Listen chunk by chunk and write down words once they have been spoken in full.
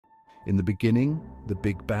In the beginning, the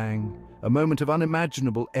Big Bang, a moment of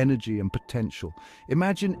unimaginable energy and potential.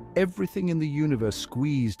 Imagine everything in the universe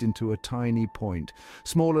squeezed into a tiny point,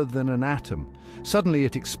 smaller than an atom. Suddenly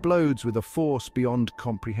it explodes with a force beyond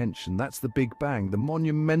comprehension. That's the Big Bang, the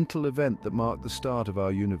monumental event that marked the start of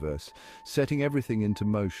our universe, setting everything into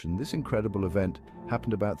motion. This incredible event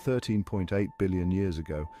happened about 13.8 billion years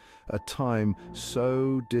ago, a time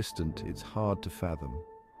so distant it's hard to fathom.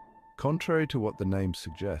 Contrary to what the name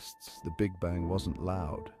suggests, the Big Bang wasn't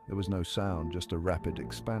loud. There was no sound, just a rapid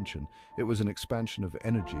expansion. It was an expansion of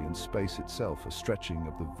energy and space itself, a stretching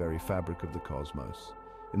of the very fabric of the cosmos.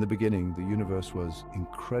 In the beginning, the universe was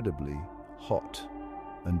incredibly hot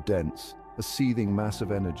and dense, a seething mass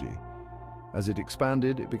of energy. As it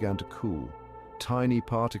expanded, it began to cool. Tiny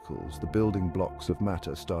particles, the building blocks of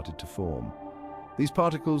matter, started to form. These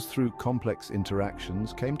particles, through complex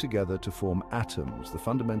interactions, came together to form atoms, the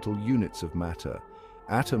fundamental units of matter.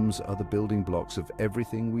 Atoms are the building blocks of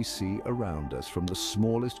everything we see around us, from the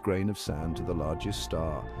smallest grain of sand to the largest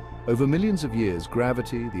star. Over millions of years,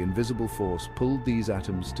 gravity, the invisible force, pulled these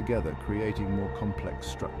atoms together, creating more complex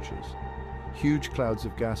structures. Huge clouds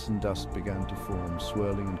of gas and dust began to form,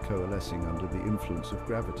 swirling and coalescing under the influence of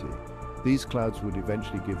gravity. These clouds would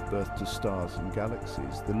eventually give birth to stars and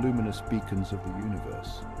galaxies, the luminous beacons of the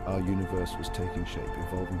universe. Our universe was taking shape,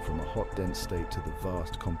 evolving from a hot, dense state to the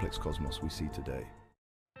vast, complex cosmos we see today.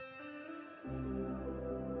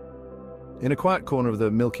 In a quiet corner of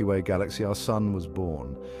the Milky Way galaxy, our sun was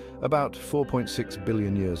born. About 4.6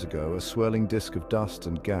 billion years ago, a swirling disk of dust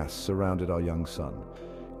and gas surrounded our young sun.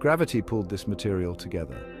 Gravity pulled this material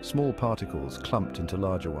together. Small particles clumped into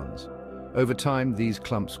larger ones. Over time, these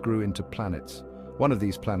clumps grew into planets. One of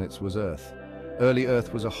these planets was Earth. Early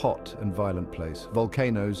Earth was a hot and violent place.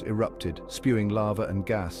 Volcanoes erupted, spewing lava and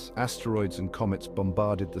gas. Asteroids and comets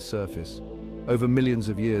bombarded the surface. Over millions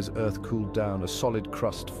of years, Earth cooled down. A solid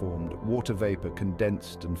crust formed. Water vapor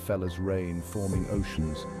condensed and fell as rain, forming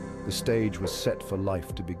oceans. The stage was set for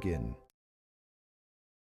life to begin.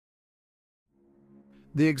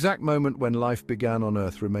 The exact moment when life began on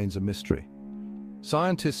Earth remains a mystery.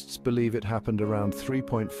 Scientists believe it happened around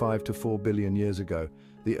 3.5 to 4 billion years ago.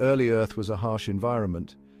 The early Earth was a harsh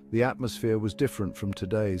environment. The atmosphere was different from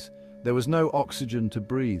today's. There was no oxygen to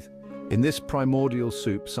breathe. In this primordial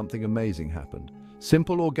soup, something amazing happened.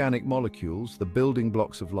 Simple organic molecules, the building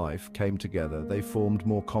blocks of life, came together. They formed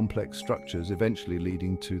more complex structures, eventually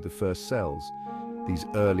leading to the first cells. These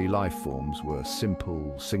early life forms were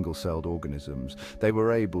simple, single-celled organisms. They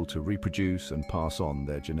were able to reproduce and pass on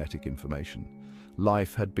their genetic information.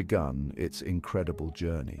 Life had begun its incredible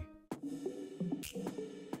journey.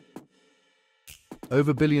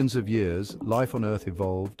 Over billions of years, life on Earth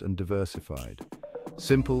evolved and diversified.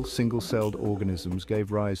 Simple, single-celled organisms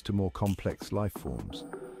gave rise to more complex life forms.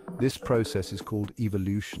 This process is called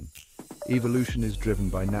evolution. Evolution is driven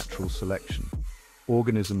by natural selection.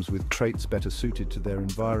 Organisms with traits better suited to their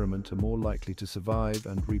environment are more likely to survive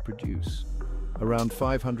and reproduce. Around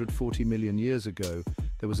 540 million years ago,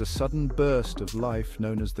 there was a sudden burst of life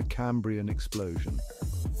known as the Cambrian explosion.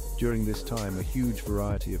 During this time, a huge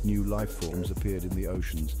variety of new life forms appeared in the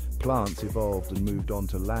oceans. Plants evolved and moved on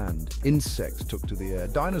to land. Insects took to the air.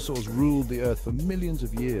 Dinosaurs ruled the Earth for millions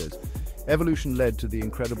of years. Evolution led to the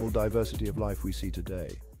incredible diversity of life we see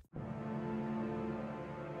today.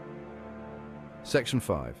 Section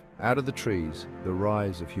 5. Out of the trees, the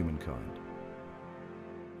rise of humankind.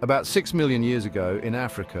 About 6 million years ago, in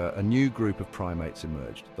Africa, a new group of primates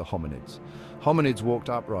emerged, the hominids. Hominids walked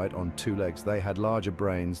upright on two legs. They had larger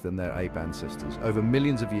brains than their ape ancestors. Over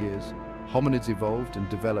millions of years, hominids evolved and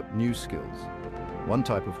developed new skills. One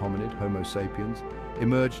type of hominid, Homo sapiens,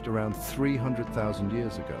 emerged around 300,000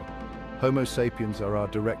 years ago. Homo sapiens are our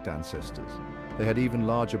direct ancestors. They had even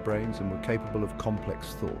larger brains and were capable of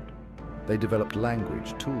complex thought. They developed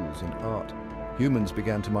language, tools, and art. Humans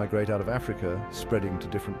began to migrate out of Africa, spreading to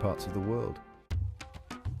different parts of the world.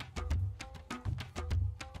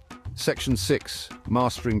 Section 6.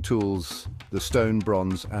 Mastering tools, the Stone,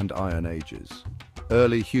 Bronze, and Iron Ages.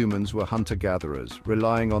 Early humans were hunter-gatherers,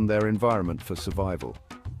 relying on their environment for survival.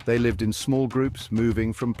 They lived in small groups,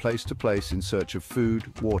 moving from place to place in search of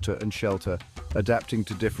food, water, and shelter, adapting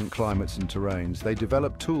to different climates and terrains. They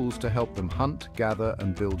developed tools to help them hunt, gather,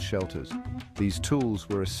 and build shelters. These tools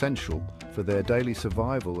were essential for their daily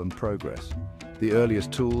survival and progress. The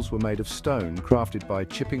earliest tools were made of stone, crafted by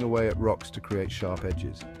chipping away at rocks to create sharp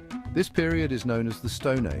edges. This period is known as the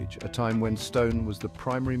Stone Age, a time when stone was the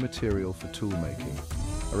primary material for tool making.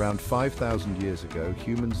 Around 5,000 years ago,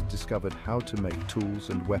 humans discovered how to make tools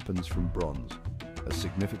and weapons from bronze, a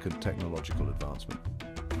significant technological advancement.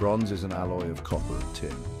 Bronze is an alloy of copper and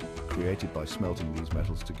tin, created by smelting these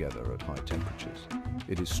metals together at high temperatures.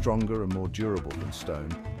 It is stronger and more durable than stone,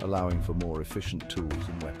 allowing for more efficient tools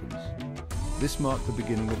and weapons. This marked the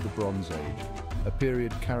beginning of the Bronze Age, a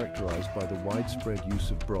period characterized by the widespread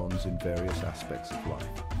use of bronze in various aspects of life.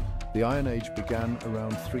 The Iron Age began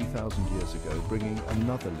around 3,000 years ago, bringing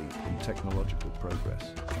another leap in technological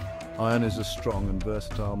progress. Iron is a strong and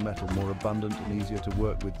versatile metal, more abundant and easier to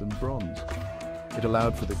work with than bronze. It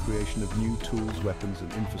allowed for the creation of new tools, weapons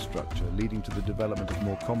and infrastructure, leading to the development of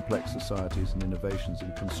more complex societies and innovations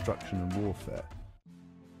in construction and warfare.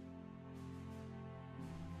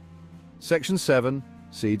 Section 7.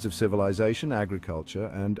 Seeds of Civilization, Agriculture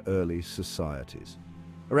and Early Societies.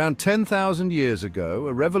 Around 10,000 years ago,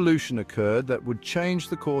 a revolution occurred that would change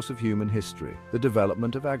the course of human history, the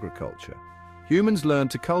development of agriculture. Humans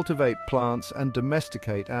learned to cultivate plants and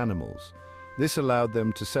domesticate animals. This allowed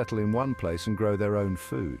them to settle in one place and grow their own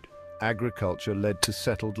food. Agriculture led to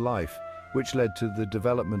settled life, which led to the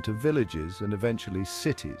development of villages and eventually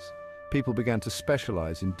cities. People began to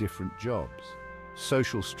specialize in different jobs.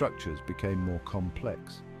 Social structures became more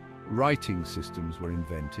complex. Writing systems were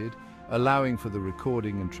invented, allowing for the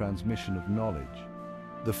recording and transmission of knowledge.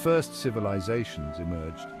 The first civilizations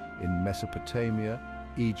emerged in Mesopotamia,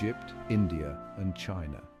 Egypt, India, and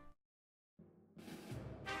China.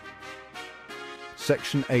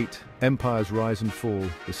 Section 8. Empires Rise and Fall,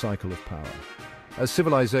 the Cycle of Power. As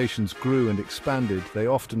civilizations grew and expanded, they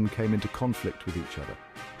often came into conflict with each other.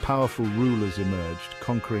 Powerful rulers emerged,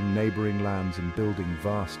 conquering neighboring lands and building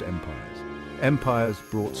vast empires. Empires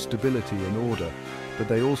brought stability and order, but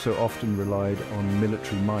they also often relied on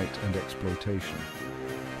military might and exploitation.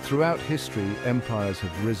 Throughout history, empires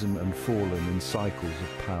have risen and fallen in cycles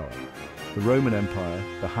of power. The Roman Empire,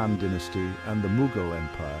 the Han Dynasty, and the Mughal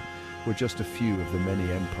Empire were just a few of the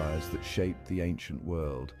many empires that shaped the ancient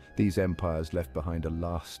world. These empires left behind a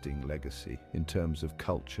lasting legacy in terms of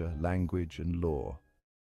culture, language, and law.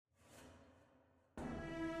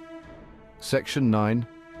 Section 9.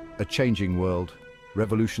 A Changing World,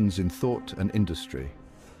 Revolutions in Thought and Industry.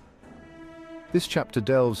 This chapter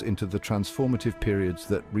delves into the transformative periods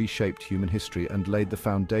that reshaped human history and laid the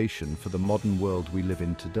foundation for the modern world we live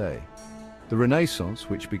in today. The Renaissance,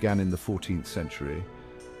 which began in the 14th century,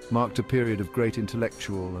 marked a period of great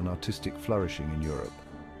intellectual and artistic flourishing in Europe.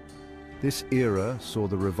 This era saw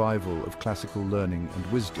the revival of classical learning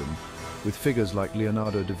and wisdom, with figures like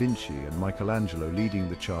Leonardo da Vinci and Michelangelo leading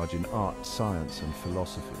the charge in art, science, and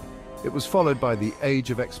philosophy. It was followed by the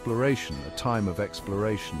Age of Exploration, a time of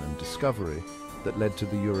exploration and discovery that led to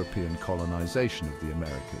the European colonization of the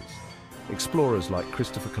Americas. Explorers like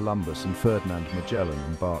Christopher Columbus and Ferdinand Magellan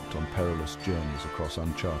embarked on perilous journeys across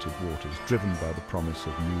uncharted waters, driven by the promise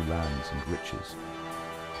of new lands and riches.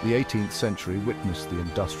 The 18th century witnessed the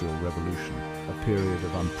Industrial Revolution, a period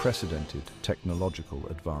of unprecedented technological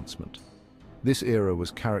advancement. This era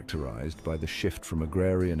was characterized by the shift from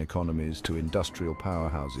agrarian economies to industrial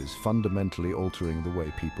powerhouses, fundamentally altering the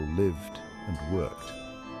way people lived and worked.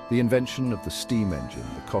 The invention of the steam engine,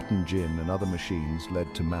 the cotton gin, and other machines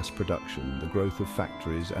led to mass production, the growth of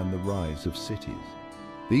factories, and the rise of cities.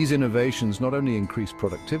 These innovations not only increased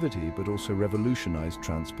productivity, but also revolutionized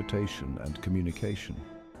transportation and communication.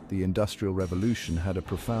 The Industrial Revolution had a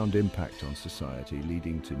profound impact on society,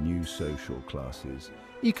 leading to new social classes,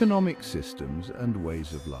 economic systems, and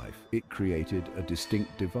ways of life. It created a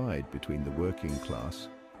distinct divide between the working class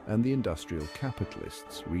and the industrial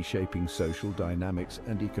capitalists, reshaping social dynamics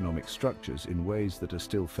and economic structures in ways that are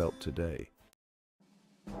still felt today.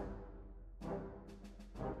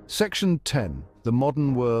 Section 10. The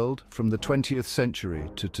Modern World from the 20th Century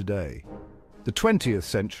to Today. The 20th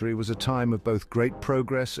century was a time of both great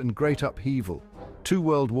progress and great upheaval. Two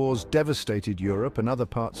world wars devastated Europe and other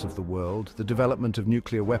parts of the world. The development of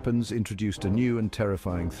nuclear weapons introduced a new and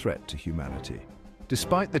terrifying threat to humanity.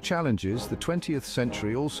 Despite the challenges, the 20th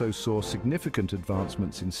century also saw significant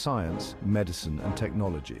advancements in science, medicine, and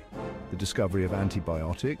technology. The discovery of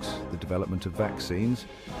antibiotics, the development of vaccines,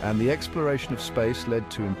 and the exploration of space led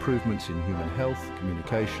to improvements in human health,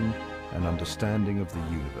 communication, and understanding of the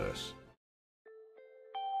universe.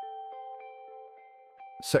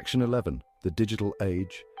 Section 11. The Digital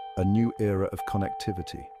Age, a New Era of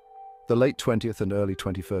Connectivity. The late 20th and early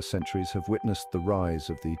 21st centuries have witnessed the rise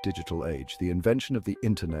of the digital age. The invention of the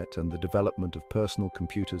internet and the development of personal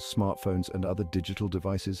computers, smartphones, and other digital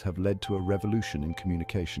devices have led to a revolution in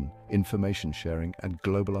communication, information sharing, and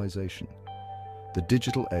globalization. The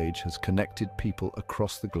digital age has connected people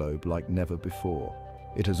across the globe like never before.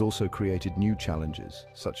 It has also created new challenges,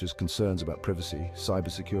 such as concerns about privacy,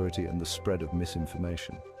 cybersecurity, and the spread of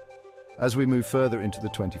misinformation. As we move further into the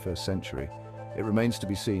 21st century, It remains to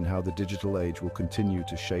be seen how the digital age will continue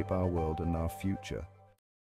to shape our world and our future.